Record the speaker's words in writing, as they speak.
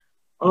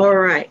All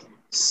right.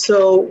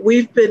 So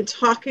we've been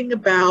talking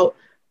about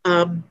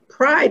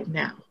pride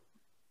now.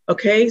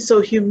 Okay.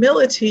 So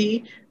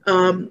humility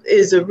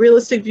is a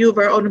realistic view of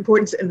our own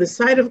importance in the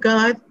sight of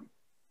God.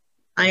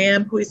 I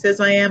am who he says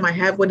I am. I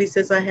have what he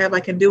says I have.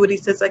 I can do what he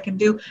says I can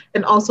do.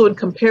 And also in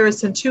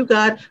comparison to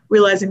God,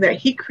 realizing that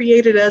he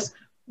created us.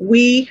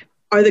 We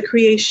are the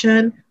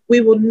creation.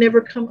 We will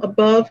never come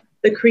above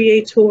the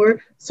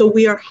creator. So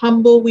we are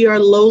humble. We are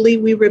lowly.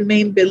 We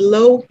remain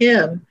below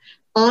him,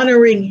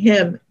 honoring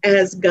him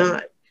as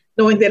God,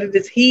 knowing that it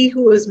is he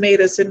who has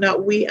made us and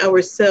not we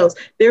ourselves.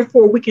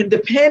 Therefore, we can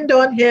depend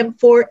on him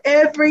for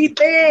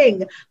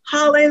everything.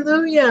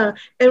 Hallelujah.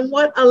 And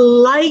what a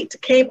light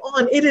came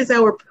on. It is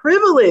our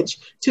privilege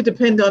to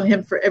depend on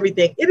him for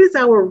everything. It is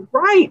our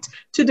right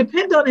to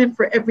depend on him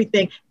for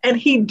everything. And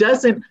he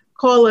doesn't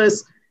call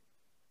us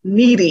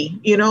needy.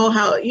 You know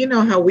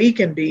how we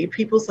can be.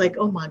 People's like,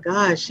 oh my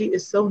gosh, she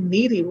is so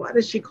needy. Why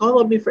does she call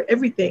on me for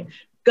everything?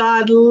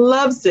 God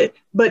loves it,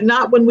 but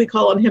not when we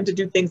call on him to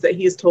do things that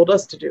he has told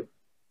us to do.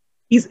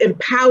 He's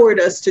empowered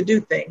us to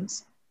do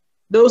things,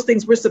 those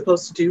things we're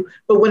supposed to do.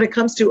 But when it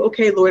comes to,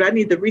 okay, Lord, I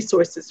need the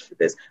resources for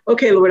this.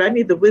 Okay, Lord, I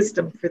need the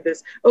wisdom for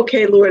this.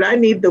 Okay, Lord, I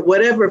need the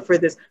whatever for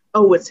this.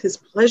 Oh, it's his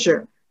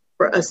pleasure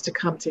for us to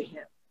come to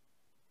him.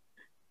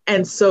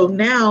 And so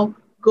now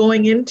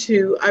going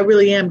into, I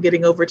really am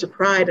getting over to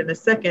pride in a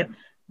second,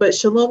 but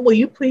Shalom, will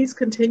you please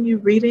continue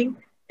reading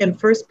in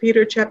 1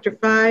 Peter chapter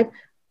 5?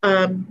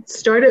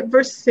 Start at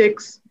verse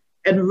 6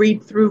 and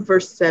read through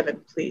verse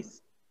 7,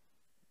 please.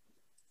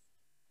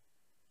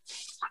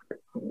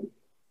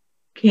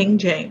 King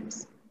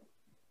James.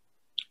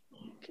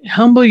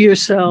 Humble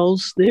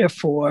yourselves,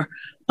 therefore,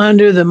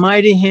 under the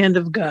mighty hand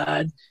of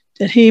God,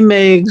 that he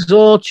may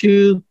exalt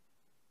you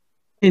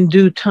in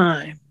due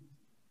time,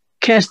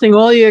 casting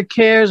all your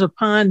cares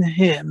upon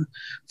him,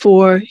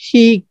 for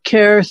he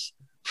careth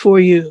for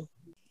you.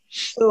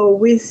 So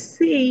we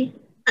see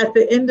at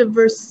the end of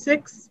verse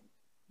 6,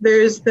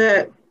 there's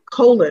that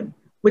colon,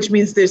 which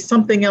means there's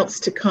something else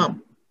to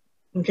come.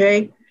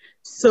 Okay?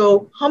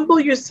 So humble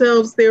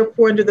yourselves,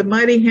 therefore, under the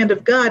mighty hand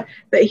of God,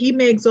 that he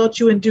may exalt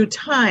you in due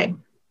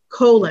time,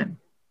 colon.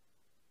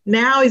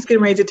 Now he's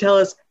getting ready to tell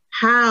us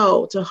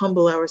how to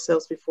humble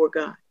ourselves before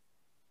God.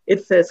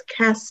 It says,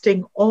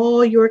 casting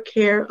all your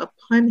care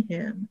upon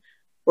him,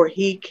 for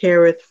he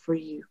careth for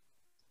you.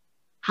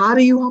 How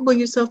do you humble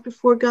yourself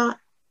before God?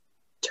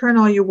 Turn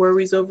all your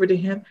worries over to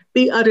him.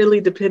 Be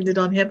utterly dependent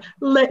on him.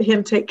 Let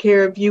him take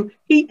care of you.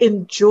 He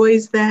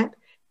enjoys that.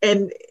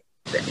 And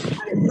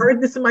I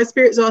heard this in my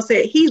spirit, so I'll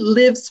say it. He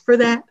lives for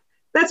that.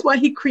 That's why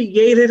he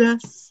created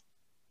us.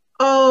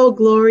 Oh,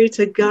 glory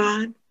to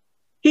God.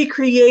 He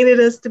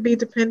created us to be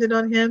dependent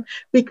on him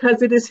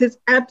because it is his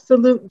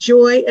absolute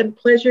joy and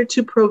pleasure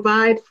to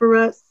provide for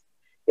us.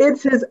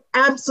 It's his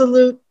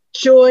absolute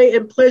joy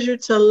and pleasure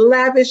to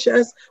lavish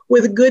us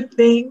with good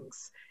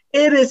things.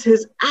 It is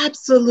his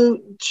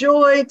absolute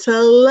joy to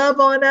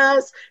love on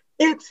us.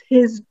 It's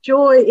his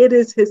joy. It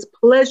is his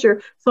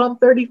pleasure. Psalm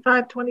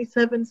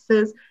 35:27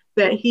 says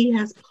that he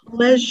has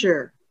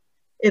pleasure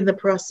in the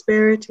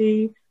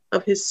prosperity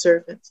of his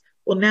servants.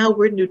 Well, now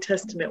we're New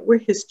Testament. We're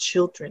his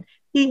children.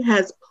 He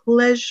has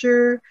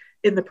pleasure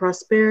in the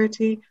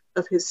prosperity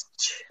of his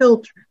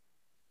children.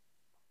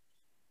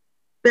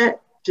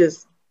 That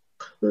just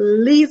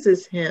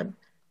pleases him.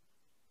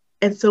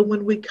 And so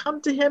when we come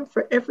to him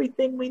for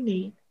everything we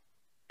need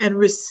and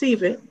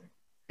receive it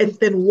and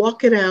then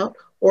walk it out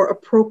or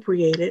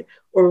appropriate it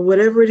or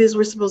whatever it is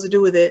we're supposed to do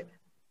with it,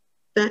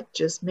 that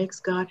just makes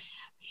God happy.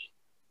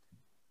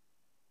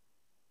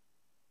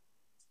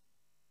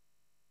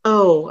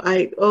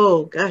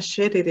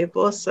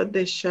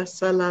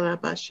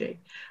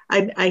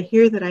 I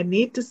hear that I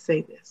need to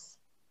say this.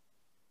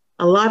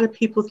 A lot of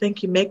people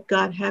think you make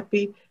God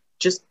happy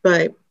just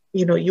by,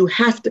 you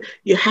have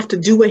to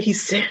do what he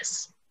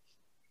says.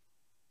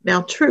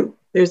 Now, true,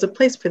 there's a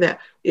place for that.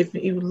 If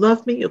you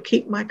love me, you'll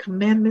keep my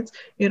commandments.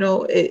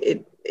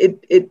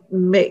 It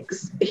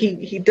makes,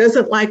 he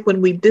doesn't like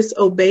when we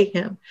disobey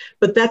him,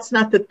 but that's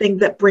not the thing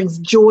that brings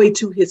joy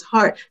to his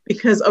heart,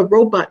 because a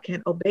robot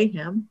can't obey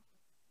him.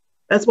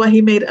 That's why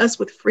he made us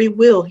with free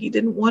will. He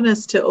didn't want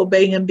us to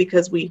obey him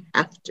because we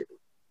have to.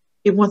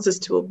 He wants us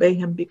to obey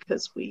him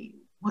because we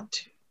want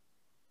to.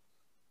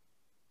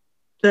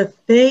 The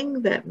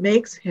thing that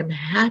makes him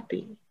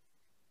happy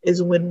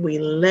is when we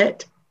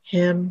let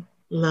him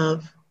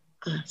love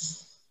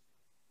us.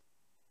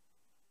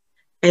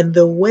 And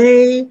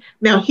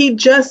now he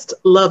just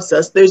loves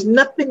us. There's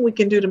nothing we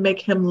can do to make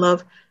him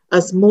love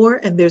us more,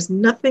 and there's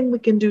nothing we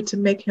can do to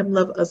make him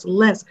love us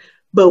less.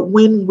 But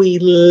when we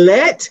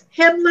let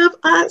him love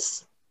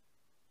us,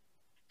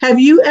 have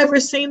you ever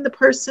seen the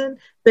person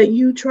that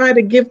you try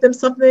to give them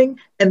something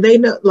and they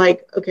know,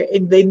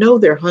 and they know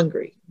they're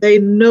hungry. They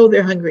know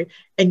they're hungry,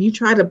 and you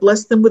try to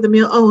bless them with a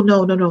meal. Oh,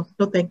 no,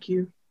 thank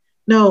you.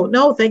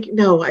 No, thank you.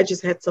 No, I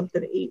just had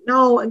something to eat.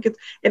 No, and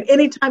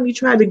anytime you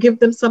try to give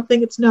them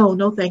something, it's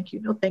no, thank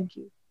you. No, thank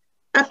you.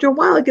 After a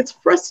while, it gets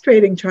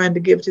frustrating trying to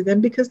give to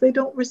them because they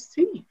don't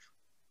receive.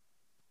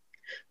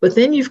 But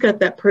then you've got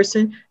that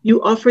person,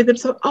 you offer them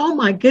some, oh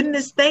my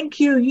goodness, thank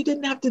you. You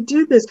didn't have to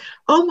do this.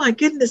 Oh my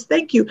goodness,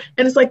 thank you.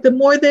 And it's like the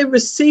more they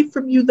receive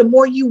from you, the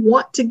more you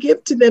want to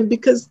give to them,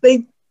 because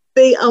they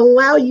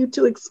allow you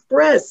to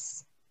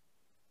express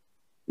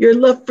your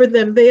love for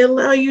them. They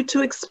allow you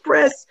to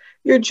express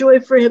your joy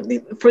for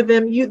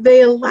them.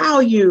 They allow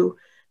you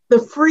the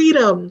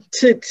freedom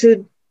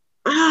to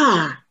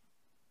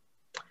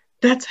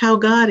that's how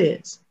God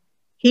is.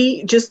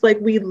 He, just like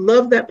we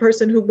love that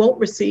person who won't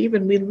receive,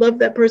 and we love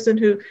that person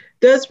who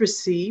does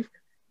receive,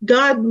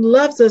 God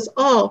loves us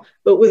all.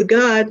 But with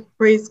God,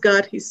 praise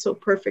God, he's so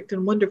perfect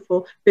and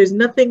wonderful. There's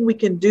nothing we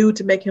can do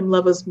to make him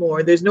love us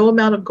more. There's no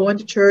amount of going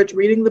to church,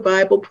 reading the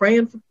Bible,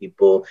 praying for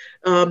people,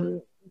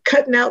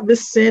 cutting out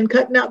this sin,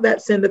 cutting out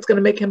that sin that's going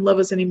to make him love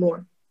us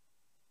anymore.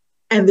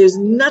 And there's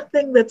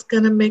nothing that's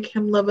going to make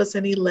him love us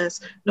any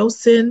less. No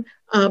sin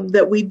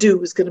that we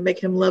do is going to make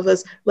him love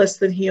us less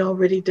than he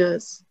already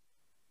does.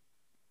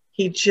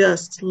 He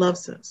just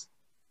loves us.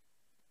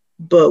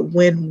 But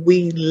when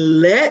we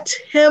let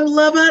him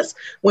love us,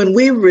 when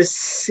we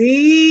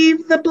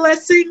receive the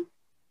blessing,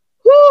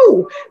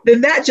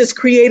 then that just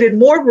created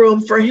more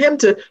room for him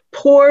to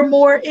pour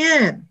more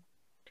in.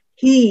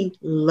 He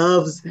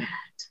loves that.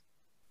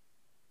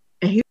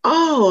 And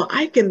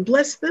I can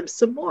bless them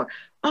some more.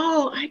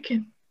 I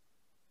can.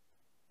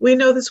 We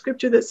know the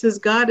scripture that says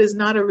God is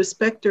not a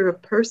respecter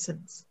of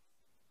persons.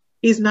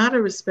 He's not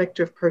a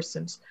respecter of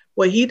persons.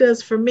 What he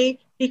does for me,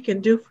 he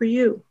can do for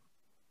you.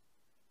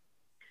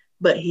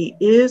 But he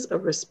is a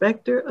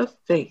respecter of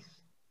faith.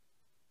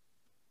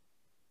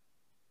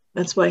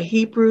 That's why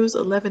Hebrews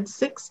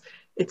 11:6,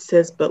 it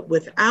says, but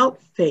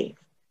without faith,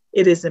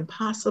 it is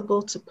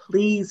impossible to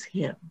please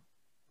him.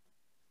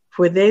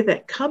 For they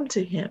that come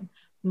to him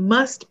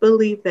must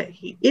believe that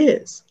he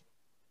is,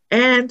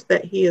 and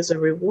that he is a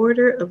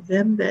rewarder of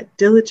them that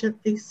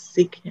diligently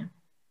seek him.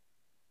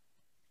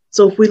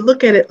 So if we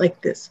look at it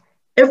like this,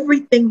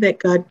 everything that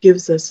God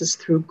gives us is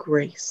through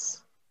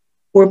grace.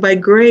 For by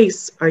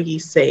grace are ye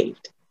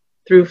saved,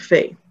 through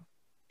faith,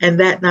 and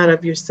that not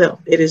of yourself.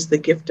 It is the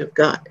gift of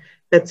God.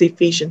 That's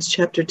Ephesians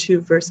chapter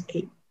 2, verse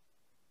 8.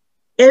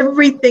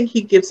 Everything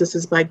he gives us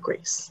is by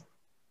grace.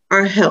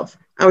 Our health,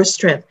 our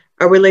strength,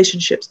 our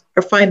relationships,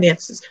 our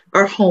finances,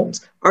 our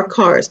homes, our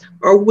cars,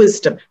 our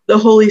wisdom, the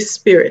Holy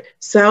Spirit,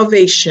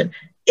 salvation,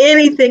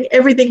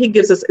 everything he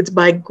gives us, it's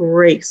by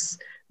grace,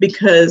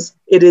 because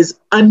it is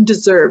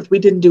undeserved. We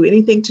didn't do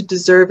anything to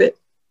deserve it.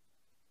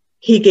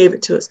 He gave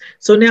it to us.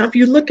 So now if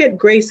you look at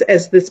grace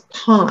as this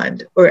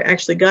pond, or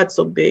actually God's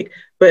so big,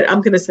 but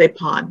I'm going to say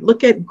pond.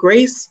 Look at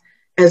grace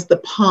as the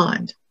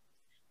pond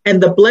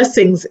and the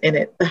blessings in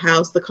it: the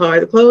house, the car,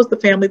 the clothes, the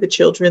family, the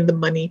children, the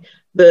money,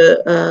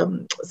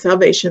 the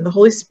salvation, the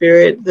Holy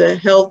Spirit, the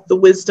health, the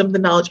wisdom, the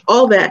knowledge,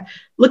 all that.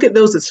 Look at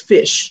those as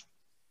fish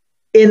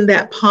in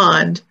that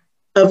pond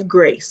of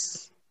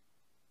grace.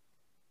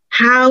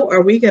 How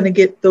are we going to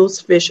get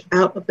those fish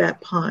out of that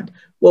pond?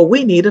 Well,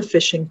 we need a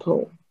fishing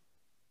pole.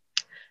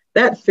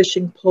 That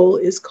fishing pole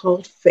is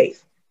called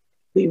faith.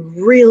 We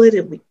reel it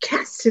and we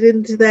cast it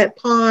into that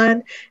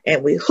pond,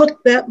 and we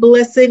hook that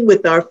blessing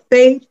with our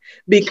faith,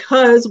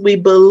 because we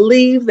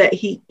believe that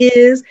he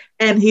is,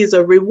 and he's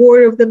a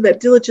rewarder of them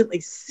that diligently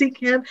seek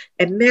him.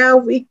 And now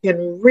we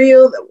can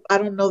pull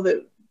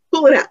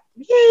it out.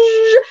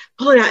 Yeah,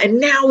 pull it out. And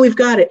now we've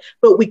got it.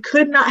 But we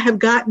could not have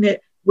gotten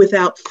it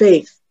without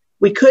faith.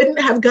 We couldn't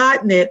have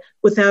gotten it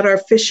without our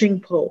fishing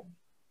pole.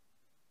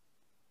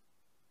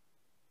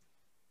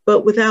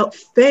 But without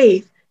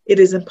faith, it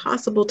is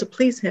impossible to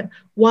please him.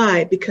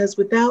 Why? Because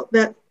without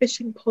that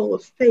fishing pole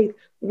of faith,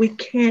 we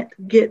can't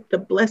get the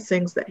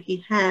blessings that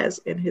he has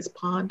in his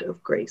pond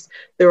of grace.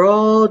 They're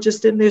all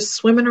just in there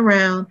swimming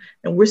around,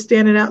 and we're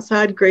standing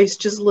outside grace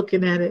just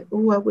looking at it.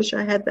 Oh, I wish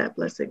I had that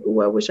blessing.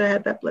 Oh, I wish I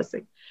had that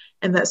blessing.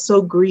 And that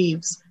so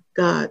grieves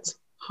God's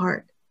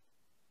heart.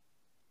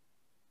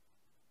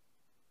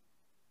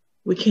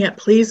 We can't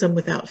please him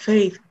without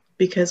faith,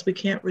 because we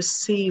can't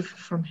receive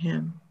from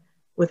him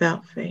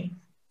without faith.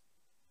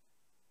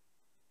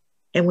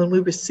 And when we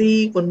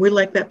receive, when we're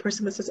like that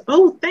person that says,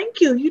 oh, thank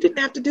you, you didn't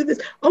have to do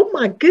this. Oh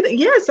my goodness,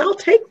 yes, I'll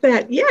take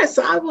that. Yes,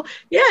 I will.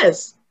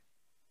 Yes.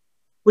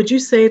 Would you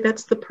say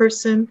that's the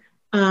person,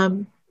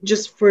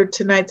 just for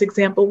tonight's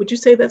example, would you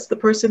say that's the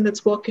person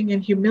that's walking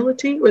in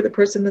humility, or the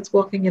person that's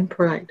walking in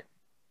pride?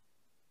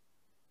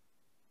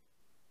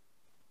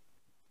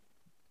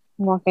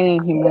 Walking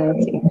in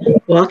humility.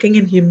 Walking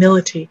in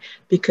humility,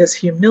 because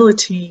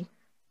humility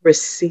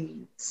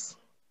receives.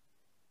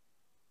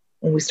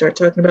 When we start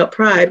talking about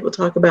pride, we'll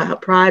talk about how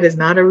pride is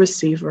not a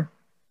receiver.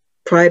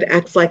 Pride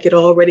acts like it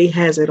already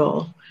has it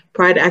all.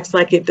 Pride acts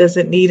like it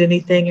doesn't need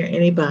anything or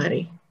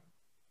anybody.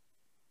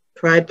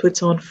 Pride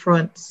puts on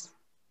fronts,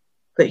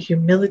 but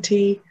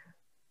humility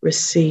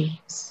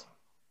receives.